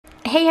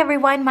Hey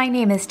everyone, my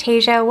name is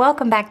Tasia.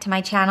 Welcome back to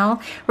my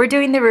channel. We're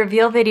doing the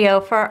reveal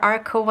video for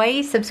our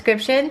Kawaii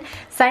subscription.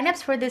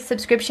 Signups for this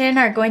subscription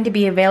are going to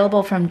be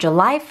available from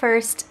July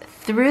 1st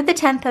through the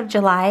 10th of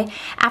July.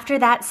 After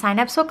that,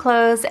 signups will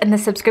close and the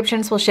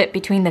subscriptions will ship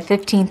between the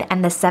 15th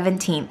and the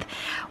 17th.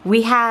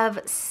 We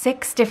have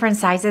 6 different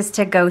sizes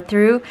to go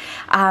through.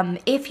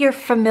 If you're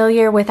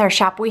familiar with our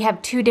shop, we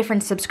have 2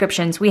 different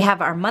subscriptions. We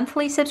have our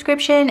monthly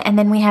subscription and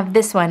then we have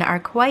this one, our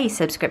Kawaii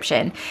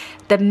subscription.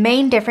 The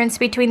main difference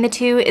between the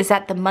two is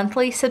that the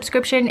monthly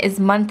subscription is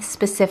month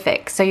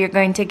specific. So you're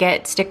going to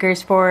get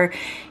stickers for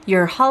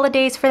your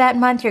holidays for that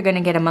month. You're going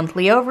to get a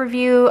monthly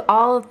overview,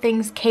 all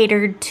things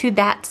catered to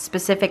that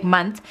specific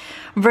month.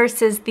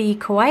 Versus the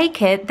Kawaii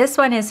Kit, this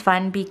one is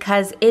fun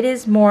because it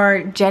is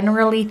more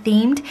generally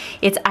themed.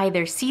 It's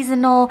either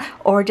seasonal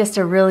or just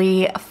a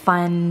really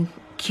fun,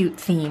 cute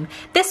theme.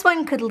 This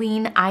one could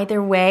lean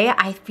either way.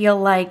 I feel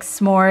like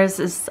s'mores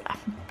is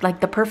like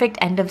the perfect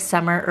end of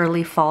summer,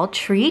 early fall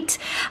treat.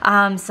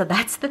 So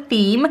that's the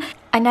theme.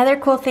 Another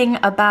cool thing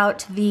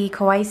about the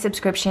Kawaii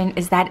subscription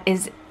is that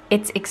it's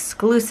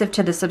exclusive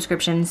to the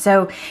subscription.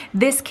 So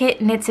this kit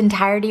in its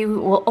entirety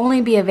will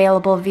only be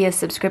available via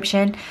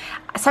subscription.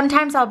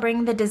 Sometimes I'll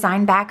bring the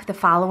design back the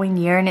following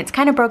year and it's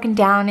kind of broken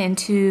down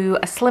into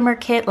a slimmer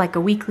kit, like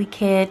a weekly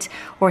kit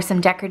or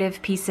some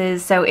decorative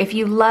pieces. So if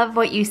you love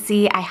what you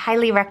see, I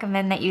highly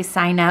recommend that you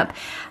sign up.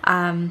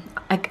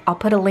 I'll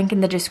put a link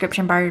in the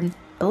description bar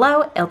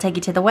below. It'll take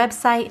you to the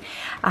website,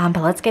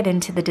 but let's get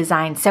into the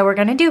design. So we're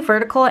gonna do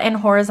vertical and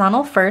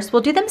horizontal first.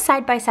 We'll do them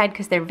side by side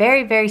because they're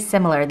very, very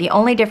similar. The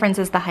only difference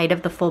is the height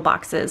of the full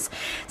boxes.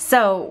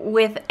 So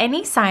with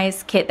any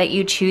size kit that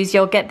you choose,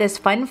 you'll get this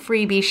fun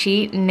freebie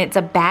sheet and it's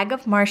a bag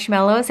of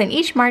marshmallows and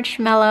each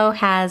marshmallow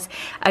has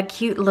a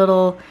cute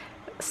little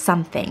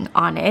something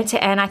on it,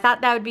 and I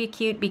thought that would be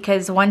cute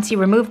because once you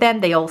remove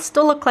them they'll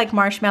still look like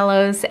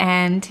marshmallows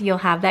and you'll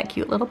have that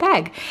cute little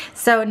bag.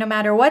 So no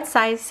matter what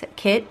size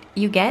kit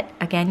you get,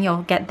 again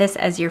you'll get this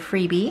as your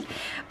freebie.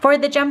 For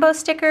the jumbo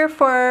sticker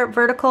for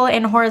vertical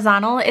and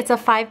horizontal, it's a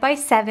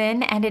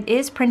 5x7 and it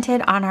is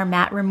printed on our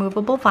matte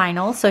removable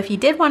vinyl, so if you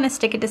did want to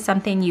stick it to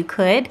something you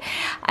could,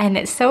 and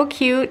it's so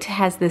cute. It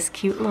has this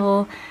cute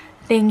little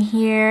thing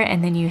here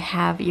and then you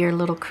have your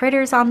little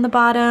critters on the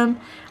bottom.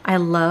 I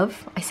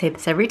say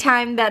this every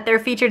time that they're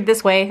featured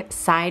this way,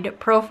 side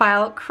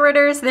profile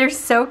critters. They're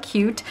so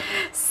cute.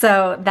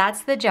 So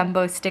that's the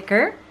jumbo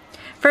sticker.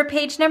 For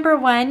page number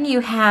 1,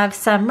 you have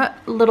some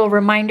little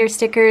reminder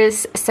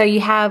stickers. So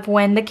you have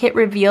when the kit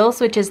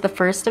reveals, which is the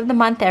first of the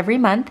month every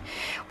month,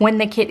 when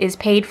the kit is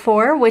paid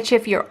for, which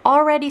if you're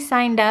already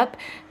signed up,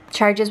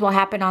 charges will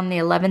happen on the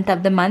 11th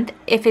of the month.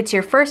 If it's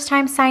your first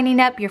time signing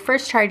up, your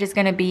first charge is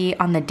going to be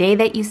on the day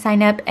that you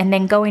sign up, and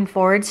then going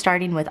forward,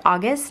 starting with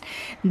August,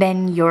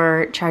 then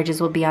your charges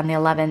will be on the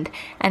 11th.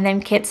 And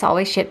then kits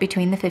always ship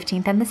between the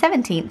 15th and the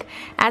 17th.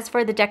 As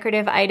for the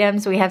decorative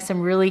items, we have some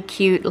really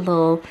cute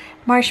little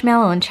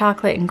marshmallow and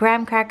chocolate and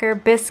graham cracker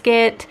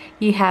biscuit.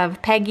 You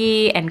have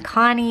Peggy and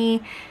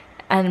Connie,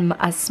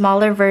 a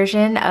smaller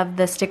version of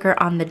the sticker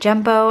on the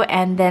jumbo,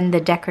 and then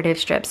the decorative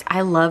strips. I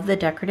love the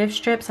decorative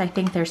strips. I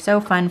think they're so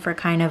fun for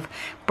kind of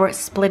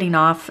splitting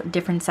off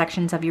different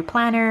sections of your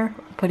planner,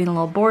 putting a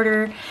little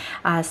border.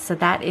 So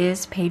that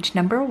is page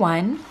number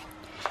 1.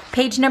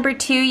 Page number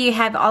 2, you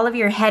have all of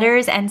your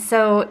headers, and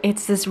so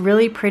it's this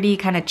really pretty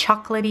kind of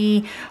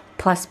chocolatey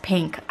plus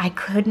pink. I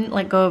couldn't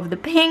let go of the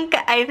pink.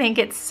 I think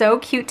it's so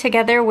cute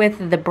together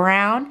with the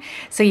brown.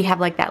 So you have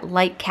like that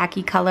light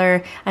khaki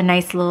color, a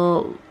nice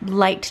little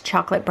light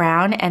chocolate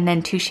brown, and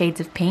then 2 shades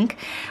of pink.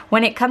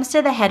 When it comes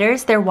to the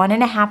headers, they're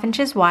 1.5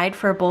 inches wide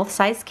for both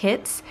size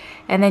kits.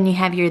 And then you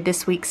have your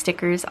this week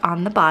stickers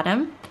on the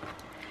bottom.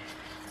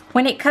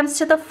 When it comes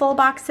to the full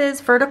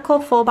boxes, vertical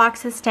full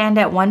boxes stand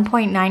at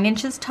 1.9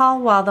 inches tall,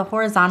 while the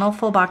horizontal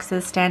full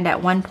boxes stand at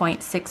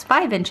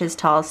 1.65 inches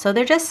tall. So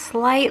they're just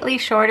slightly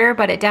shorter,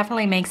 but it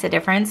definitely makes a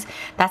difference.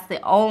 That's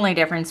the only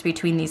difference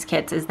between these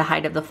kits, is the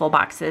height of the full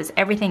boxes.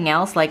 Everything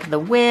else, like the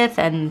width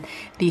and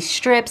these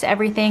strips,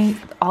 everything,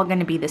 all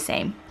gonna be the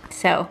same.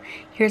 So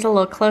here's a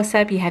little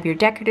close-up. You have your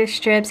decorative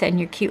strips and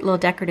your cute little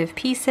decorative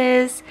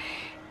pieces.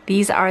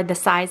 These are the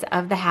size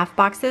of the half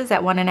boxes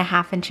at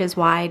 1.5 inches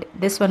wide.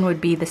 This one would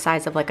be the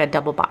size of like a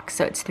double box,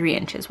 so it's 3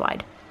 inches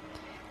wide.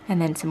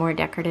 And then some more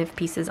decorative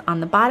pieces on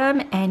the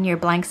bottom and your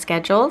blank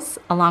schedules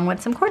along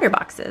with some quarter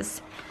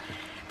boxes.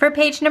 For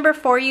page number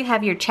 4, you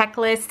have your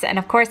checklists, and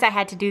of course I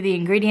had to do the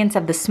ingredients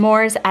of the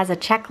s'mores as a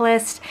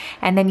checklist,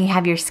 and then you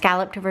have your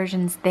scalloped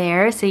versions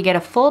there, so you get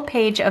a full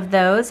page of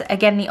those.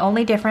 Again, the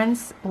only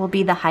difference will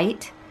be the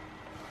height.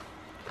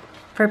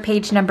 For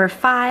page number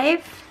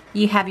 5,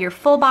 you have your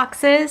full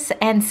boxes,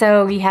 and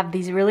so you have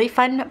these really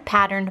fun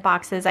patterned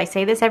boxes. I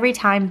say this every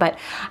time, but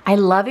I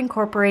love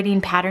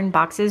incorporating patterned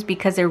boxes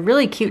because they're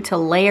really cute to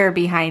layer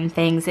behind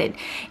things. It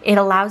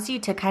allows you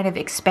to kind of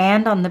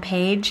expand on the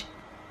page.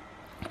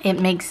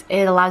 It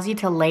allows you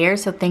to layer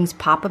so things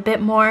pop a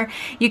bit more.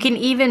 You can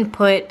even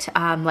put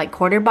like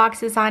quarter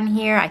boxes on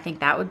here. I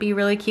think that would be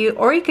really cute,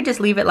 or you could just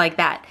leave it like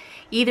that.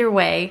 Either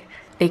way,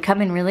 they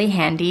come in really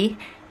handy.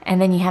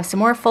 And then you have some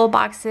more full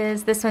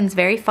boxes. This one's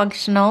very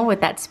functional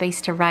with that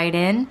space to write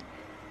in.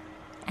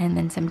 And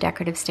then some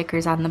decorative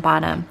stickers on the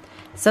bottom.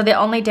 So the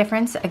only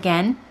difference,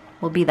 again,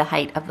 will be the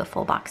height of the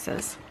full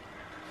boxes.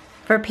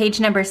 For page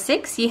number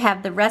 6, you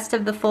have the rest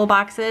of the full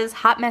boxes.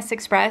 Hot Mess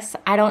Express.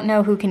 I don't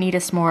know who can eat a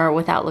s'more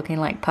without looking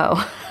like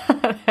Poe.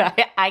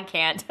 I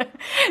can't.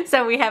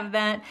 So we have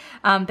that.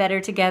 Better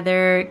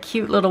Together,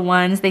 cute little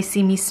ones. They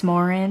see me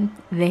s'moring.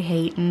 They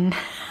hatin'.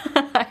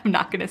 I'm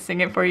not gonna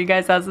sing it for you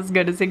guys. That's as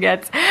good as it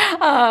gets.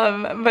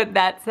 But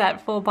that's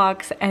that full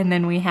box. And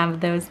then we have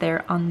those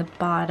there on the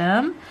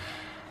bottom.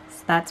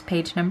 So that's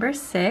page number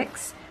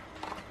 6.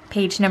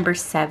 Page number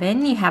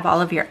 7, you have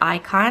all of your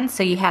icons.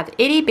 So you have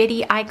itty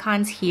bitty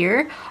icons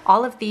here.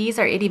 All of these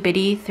are itty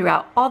bitty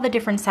throughout all the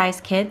different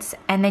size kits.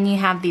 And then you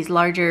have these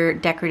larger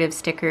decorative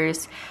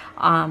stickers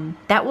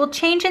that will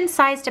change in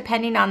size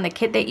depending on the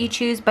kit that you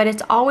choose, but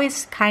it's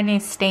always kind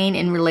of staying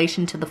in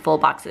relation to the full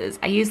boxes.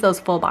 I use those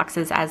full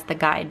boxes as the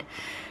guide.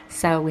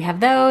 So we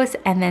have those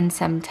and then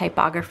some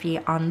typography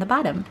on the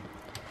bottom.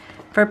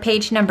 For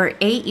page number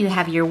 8, you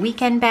have your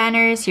weekend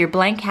banners, your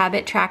blank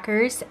habit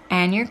trackers,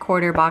 and your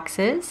quarter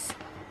boxes.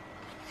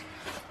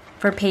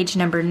 For page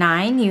number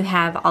 9, you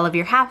have all of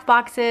your half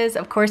boxes.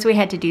 Of course, we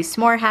had to do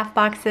s'more half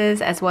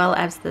boxes as well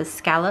as the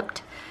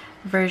scalloped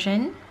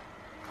version.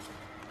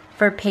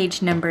 For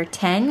page number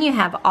 10, you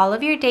have all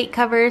of your date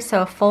covers,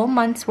 so a full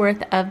month's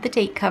worth of the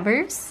date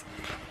covers.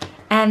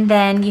 And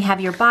then you have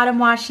your bottom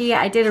washi.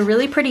 I did a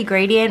really pretty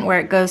gradient where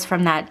it goes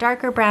from that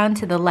darker brown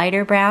to the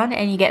lighter brown,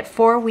 and you get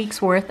 4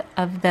 weeks worth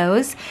of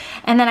those.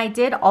 And then I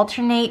did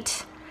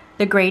alternate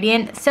the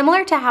gradient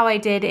similar to how I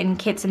did in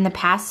kits in the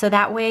past, so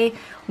that way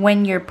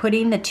when you're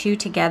putting the two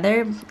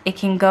together, it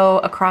can go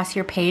across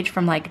your page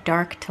from like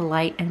dark to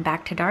light and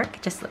back to dark.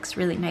 It just looks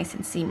really nice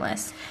and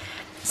seamless.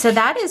 So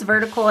that is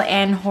vertical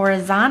and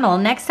horizontal.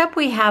 Next up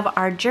we have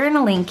our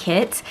journaling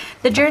kit.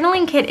 The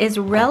journaling kit is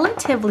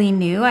relatively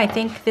new. I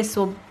think this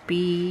will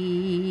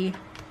be,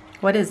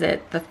 what is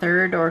it, the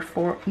third or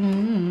fourth?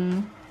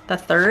 The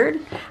third?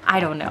 I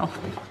don't know.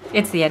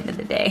 It's the end of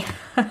the day.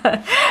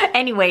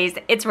 Anyways,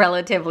 it's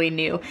relatively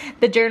new.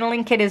 The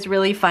journaling kit is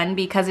really fun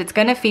because it's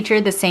going to feature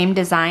the same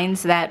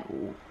designs that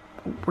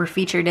were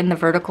featured in the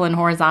vertical and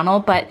horizontal,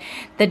 but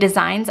the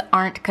designs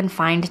aren't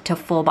confined to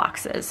full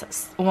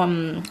boxes.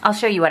 I'll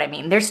show you what I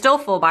mean. There's still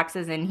full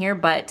boxes in here,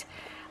 but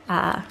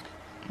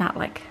not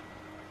like,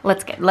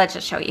 let's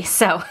just show you.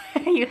 So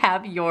you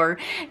have your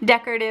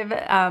decorative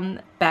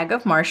bag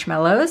of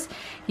marshmallows.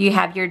 You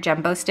have your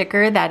jumbo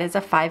sticker that is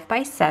a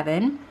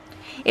 5x7.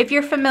 If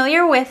you're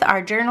familiar with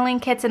our journaling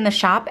kits in the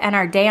shop and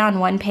our day on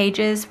one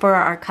pages for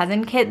our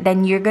cousin kit,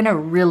 then you're gonna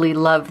really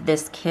love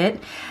this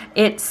kit.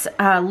 It's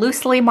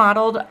loosely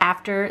modeled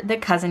after the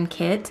cousin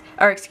kit,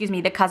 or excuse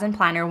me, the cousin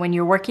planner when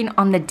you're working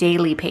on the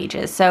daily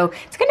pages. So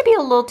it's gonna be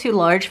a little too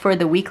large for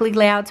the weekly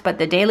layouts, but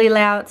the daily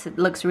layouts, it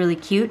looks really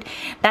cute.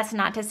 That's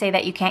not to say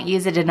that you can't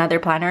use it in other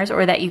planners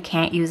or that you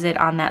can't use it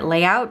on that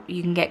layout.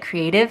 You can get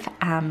creative.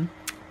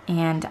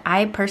 And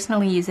I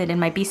personally use it in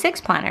my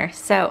B6 planner.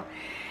 So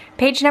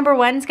page number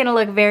 1 is going to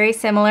look very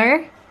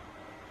similar.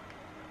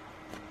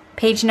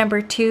 Page number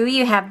 2,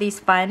 you have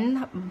these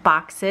fun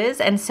boxes,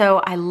 and so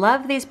I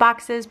love these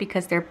boxes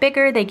because they're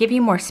bigger, they give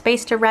you more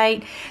space to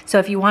write. So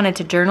if you wanted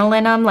to journal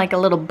in them, like a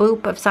little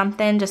boop of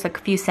something, just like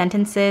a few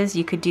sentences,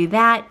 you could do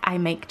that. I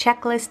make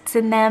checklists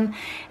in them,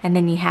 and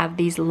then you have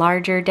these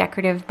larger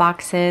decorative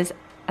boxes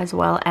as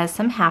well as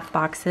some half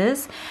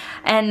boxes.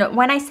 And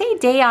when I say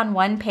day on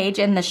one page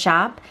in the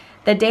shop,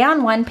 the day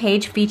on one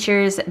page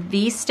features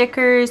these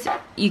stickers.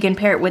 You can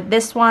pair it with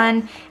this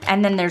one,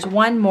 and then there's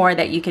one more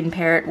that you can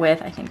pair it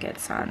with. I think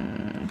it's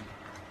on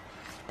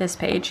this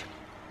page.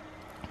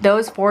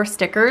 Those 4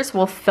 stickers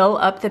will fill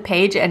up the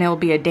page, and it'll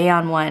be a day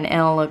on one, and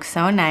it'll look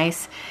so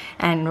nice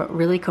and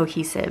really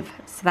cohesive.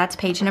 So that's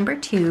page number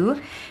 2.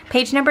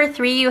 Page number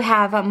 3, you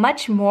have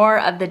much more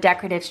of the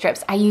decorative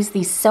strips. I use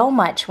these so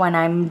much when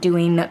I'm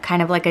doing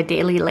kind of like a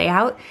daily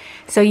layout.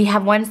 So you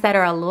have ones that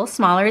are a little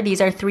smaller.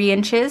 These are 3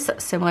 inches,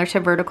 similar to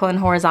vertical and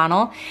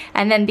horizontal.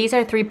 And then these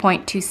are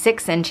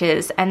 3.26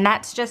 inches, and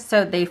that's just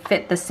so they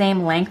fit the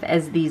same length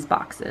as these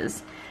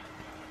boxes.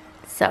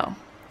 So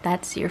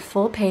that's your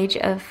full page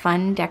of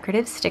fun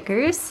decorative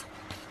stickers.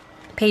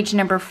 Page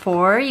number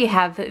 4, you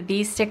have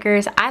these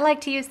stickers. I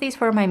like to use these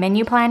for my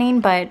menu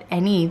planning, but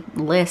any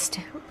list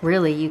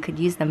really you could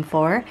use them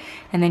for.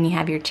 And then you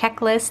have your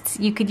checklists.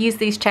 You could use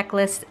these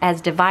checklists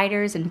as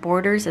dividers and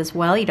borders as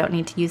well. You don't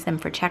need to use them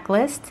for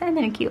checklists. And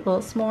then a cute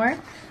little s'more.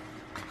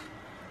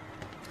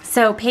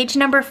 So page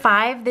number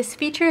 5, this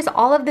features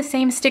all of the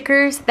same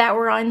stickers that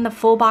were on the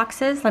full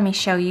boxes. Let me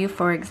show you,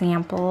 for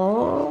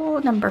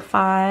example, number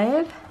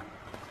 5.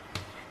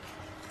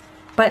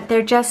 But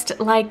they're just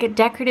like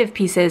decorative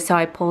pieces. So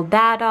I pulled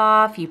that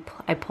off,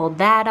 I pulled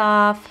that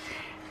off.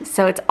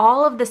 So it's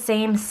all of the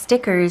same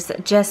stickers,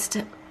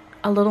 just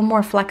a little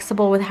more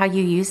flexible with how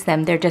you use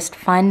them. They're just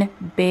fun,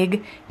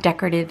 big,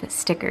 decorative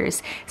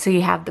stickers. So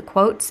you have the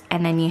quotes,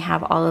 and then you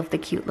have all of the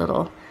cute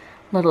little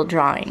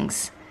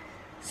drawings.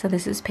 So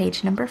this is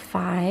page number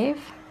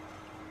 5.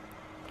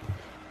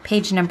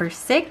 Page number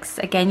 6,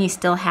 again, you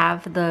still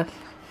have the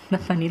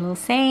funny little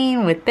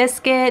saying with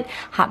biscuit,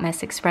 hot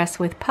mess express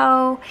with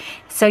Poe.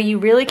 So you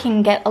really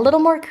can get a little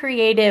more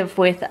creative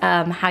with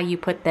how you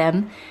put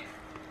them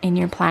in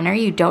your planner.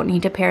 You don't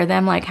need to pair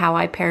them like how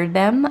I paired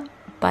them,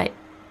 but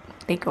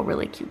they go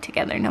really cute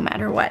together no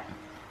matter what.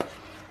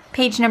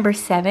 Page number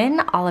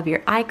 7, all of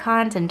your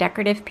icons and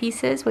decorative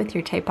pieces with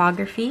your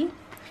typography.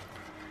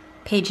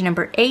 Page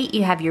number 8,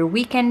 you have your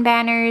weekend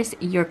banners,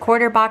 your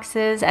quarter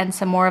boxes, and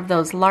some more of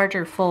those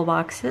larger full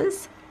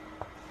boxes.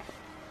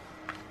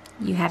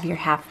 You have your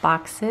half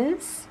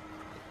boxes.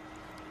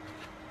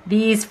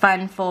 These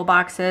fun full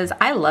boxes,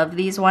 I love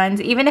these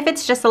ones. Even if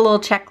it's just a little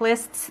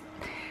checklist,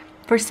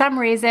 for some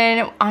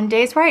reason, on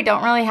days where I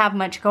don't really have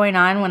much going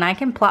on, when I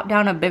can plop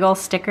down a big old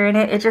sticker in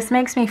it, it just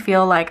makes me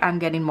feel like I'm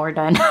getting more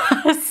done.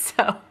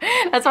 So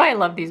that's why I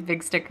love these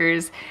big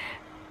stickers.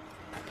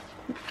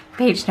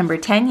 Page number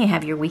 10, you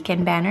have your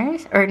weekend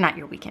banners, or not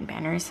your weekend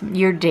banners,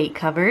 your date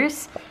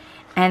covers.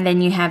 And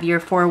then you have your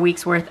 4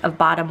 weeks worth of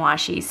bottom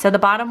washi. So the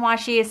bottom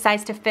washi is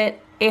sized to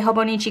fit a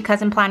Hobonichi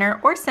cousin planner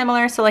or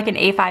similar, so like an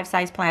A5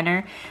 size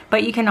planner,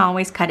 but you can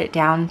always cut it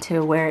down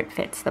to where it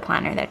fits the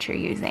planner that you're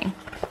using.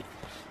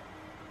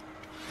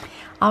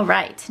 All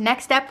right,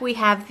 next up we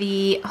have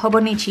the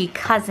Hobonichi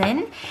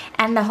Cousin,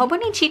 and the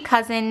Hobonichi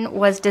Cousin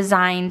was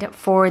designed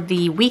for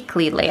the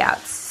weekly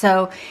layouts.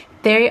 So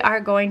they are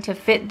going to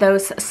fit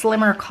those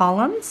slimmer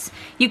columns.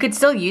 You could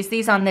still use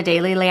these on the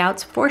daily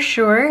layouts for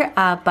sure,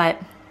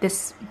 but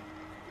this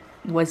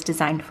was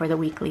designed for the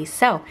weekly.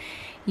 So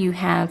you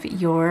have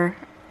your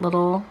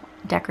little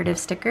decorative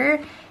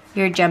sticker,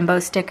 your jumbo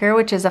sticker,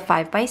 which is a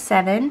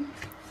 5x7,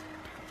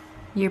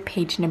 your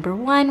page number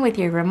 1 with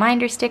your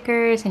reminder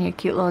stickers and your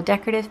cute little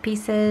decorative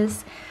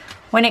pieces.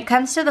 When it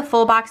comes to the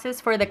full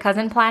boxes for the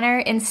cousin planner,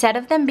 instead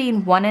of them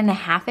being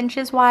 1.5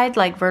 inches wide,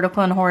 like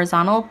vertical and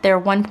horizontal, they're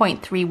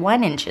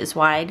 1.31 inches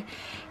wide,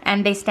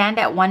 and they stand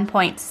at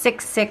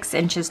 1.66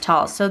 inches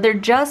tall. So they're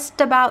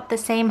just about the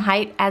same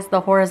height as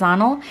the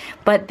horizontal,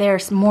 but they're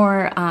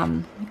more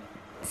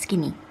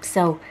skinny.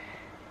 So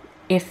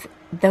if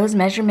those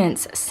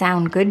measurements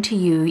sound good to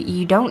you,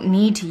 you don't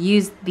need to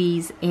use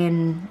these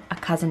in a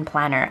cousin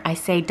planner. I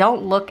say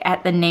don't look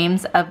at the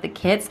names of the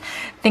kits.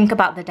 Think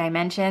about the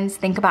dimensions.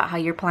 Think about how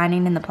you're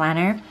planning in the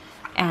planner,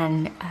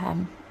 and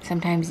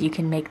sometimes you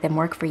can make them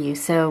work for you.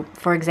 So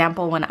for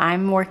example, when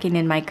I'm working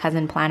in my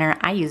cousin planner,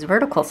 I use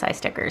vertical size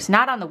stickers,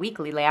 not on the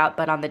weekly layout,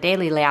 but on the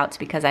daily layouts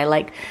because I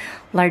like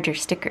larger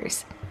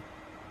stickers.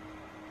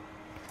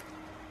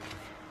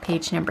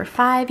 Page number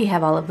 5, you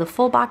have all of the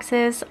full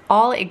boxes,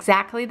 all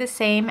exactly the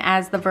same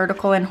as the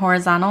vertical and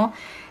horizontal,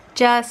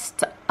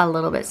 just a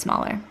little bit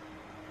smaller.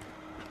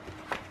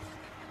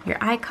 Your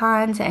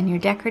icons and your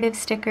decorative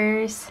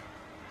stickers,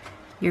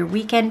 your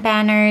weekend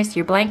banners,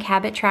 your blank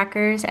habit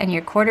trackers, and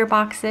your quarter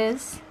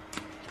boxes,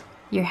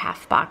 your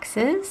half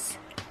boxes,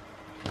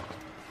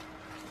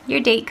 your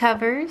date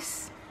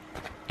covers,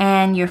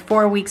 and your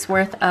 4 weeks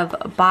worth of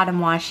bottom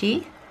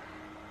washi,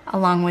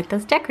 along with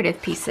those decorative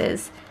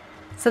pieces.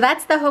 So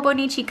that's the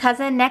Hobonichi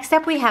Cousin. Next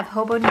up we have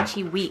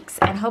Hobonichi Weeks,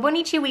 and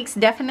Hobonichi Weeks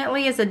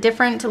definitely is a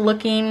different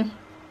looking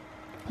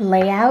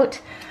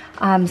layout.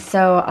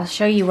 So I'll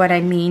show you what I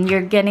mean.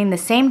 You're getting the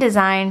same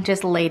design,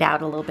 just laid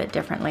out a little bit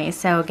differently.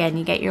 So again,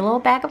 you get your little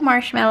bag of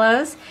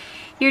marshmallows,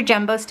 your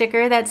jumbo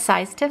sticker that's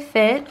sized to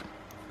fit.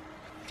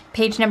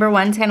 Page number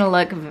 1 is gonna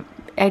look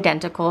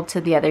identical to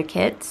the other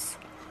kits.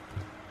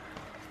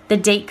 The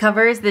date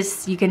covers,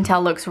 this you can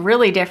tell looks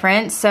really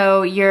different.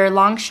 So your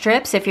long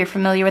strips, if you're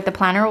familiar with the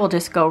planner, will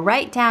just go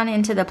right down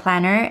into the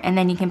planner, and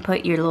then you can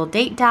put your little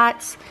date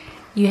dots.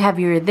 You have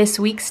your this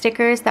week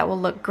stickers that will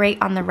look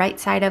great on the right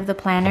side of the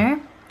planner.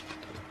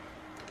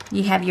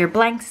 You have your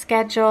blank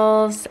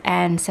schedules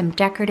and some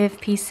decorative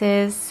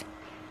pieces.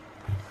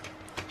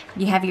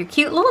 You have your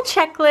cute little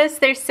checklist.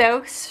 They're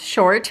so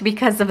short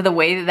because of the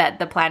way that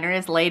the planner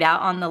is laid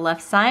out on the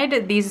left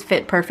side. These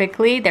fit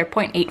perfectly. They're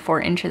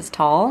 0.84 inches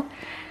tall.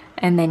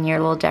 And then your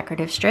little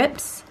decorative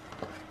strips,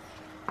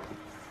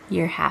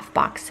 your half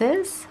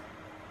boxes.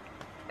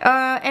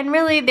 And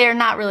really, they're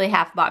not really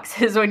half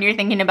boxes when you're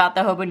thinking about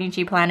the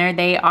Hobonichi planner.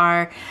 They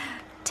are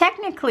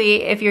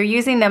technically, if you're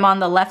using them on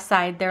the left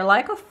side, they're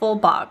like a full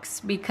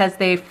box because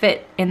they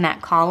fit in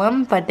that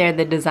column, but they're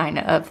the design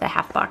of the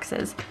half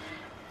boxes.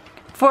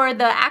 For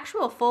the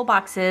actual full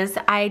boxes,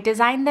 I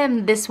designed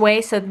them this way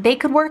so they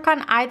could work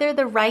on either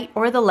the right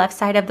or the left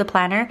side of the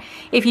planner.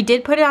 If you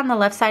did put it on the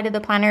left side of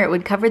the planner, it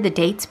would cover the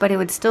dates, but it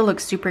would still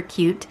look super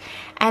cute.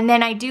 And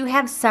then I do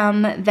have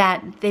some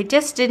that they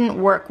just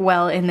didn't work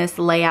well in this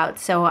layout,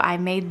 so I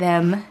made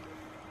them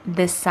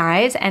this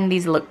size, and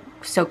these look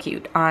so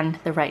cute on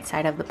the right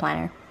side of the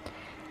planner.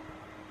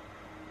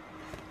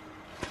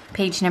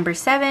 Page number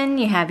 7,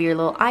 you have your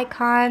little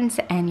icons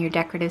and your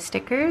decorative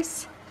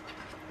stickers.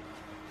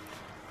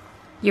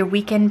 Your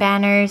weekend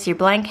banners, your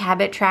blank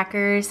habit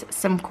trackers,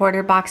 some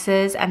quarter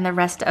boxes, and the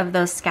rest of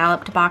those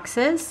scalloped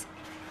boxes.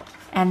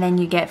 And then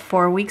you get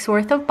 4 weeks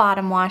worth of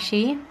bottom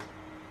washi.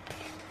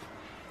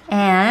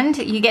 And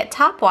you get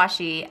top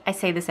washi. I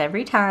say this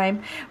every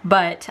time,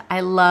 but I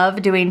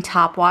love doing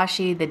top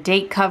washi, the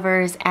date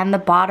covers, and the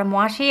bottom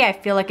washi. I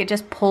feel like it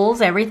just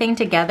pulls everything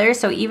together.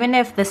 So even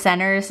if the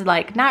center is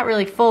like not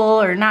really full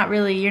or not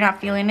really, you're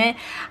not feeling it,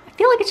 I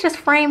feel like it's just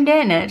framed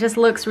in and it just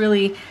looks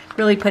really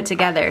put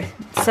together.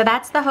 So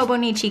that's the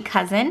Hobonichi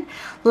cousin.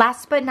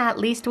 Last but not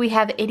least, we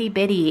have Itty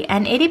Bitty.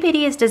 And Itty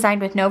Bitty is designed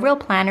with no real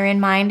planner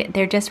in mind.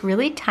 They're just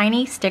really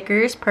tiny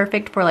stickers,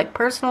 perfect for like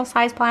personal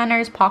size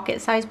planners,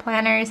 pocket size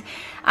planners,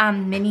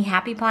 mini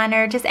happy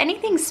planner, just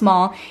anything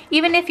small.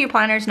 Even if your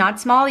planner's not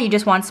small, you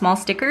just want small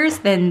stickers,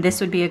 then this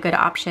would be a good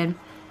option.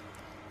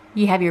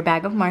 You have your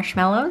bag of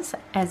marshmallows,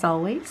 as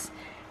always.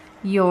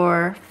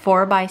 Your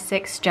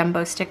 4x6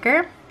 jumbo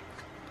sticker.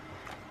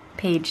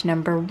 Page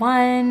number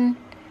 1.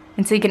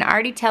 And so you can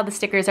already tell the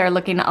stickers are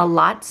looking a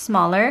lot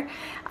smaller.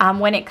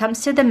 When it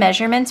comes to the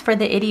measurements for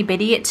the Itty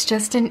Bitty, it's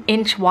just an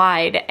inch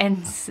wide.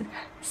 And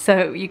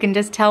so you can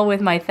just tell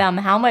with my thumb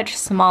how much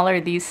smaller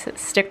these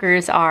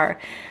stickers are,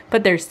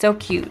 but they're so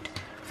cute.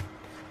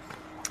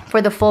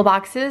 For the full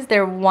boxes,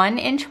 they're 1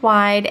 inch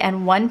wide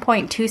and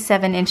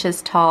 1.27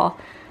 inches tall.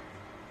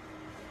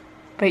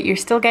 But you're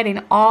still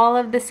getting all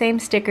of the same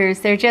stickers.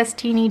 They're just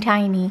teeny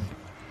tiny.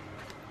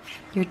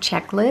 Your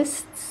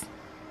checklists.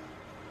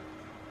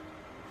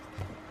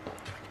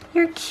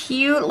 Your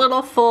cute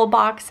little full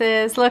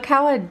boxes. Look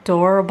how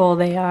adorable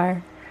they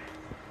are.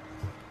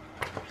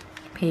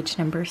 Page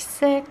number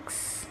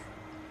 6.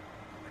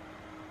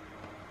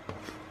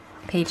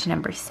 Page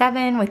number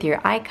 7 with your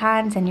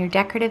icons and your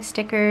decorative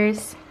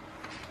stickers.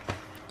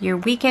 Your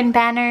weekend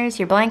banners,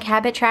 your blank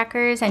habit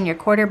trackers, and your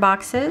quarter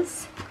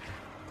boxes.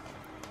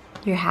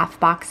 Your half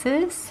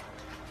boxes.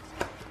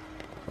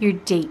 Your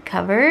date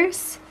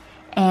covers.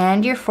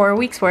 And your 4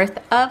 weeks worth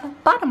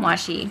of bottom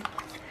washi.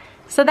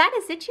 So that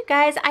is it, you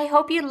guys. I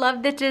hope you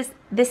loved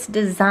this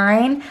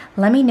design.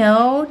 Let me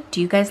know, do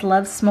you guys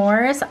love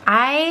s'mores?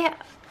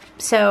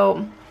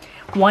 So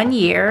 1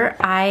 year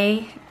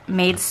I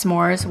made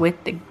s'mores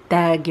with the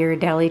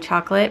Ghirardelli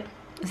chocolate.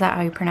 Is that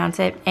how you pronounce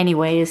it?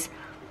 Anyways,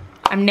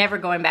 I'm never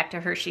going back to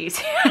Hershey's.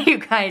 You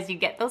guys, you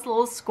get those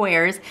little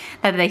squares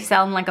that they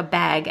sell in like a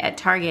bag at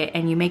Target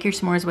and you make your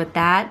s'mores with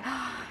that.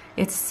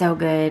 It's so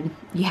good.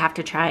 You have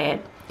to try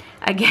it.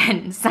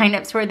 Again,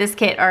 signups for this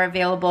kit are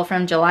available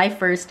from July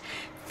 1st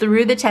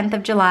through the 10th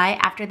of July.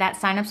 After that,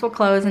 signups will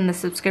close and the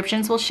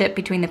subscriptions will ship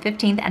between the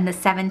 15th and the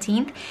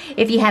 17th.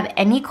 If you have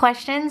any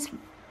questions,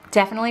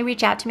 definitely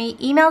reach out to me.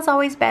 Email's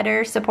always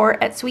better,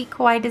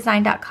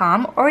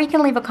 support@sweetkawaiidesign.com, or you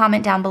can leave a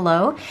comment down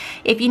below.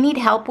 If you need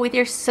help with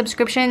your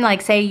subscription,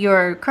 like say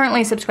you're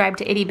currently subscribed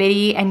to Itty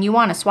Bitty and you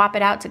want to swap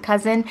it out to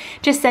Cousin,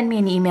 just send me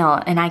an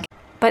email and I can.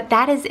 But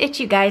that is it,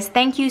 you guys.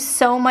 Thank you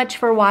so much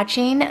for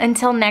watching.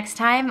 Until next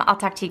time, I'll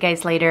talk to you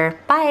guys later.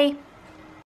 Bye.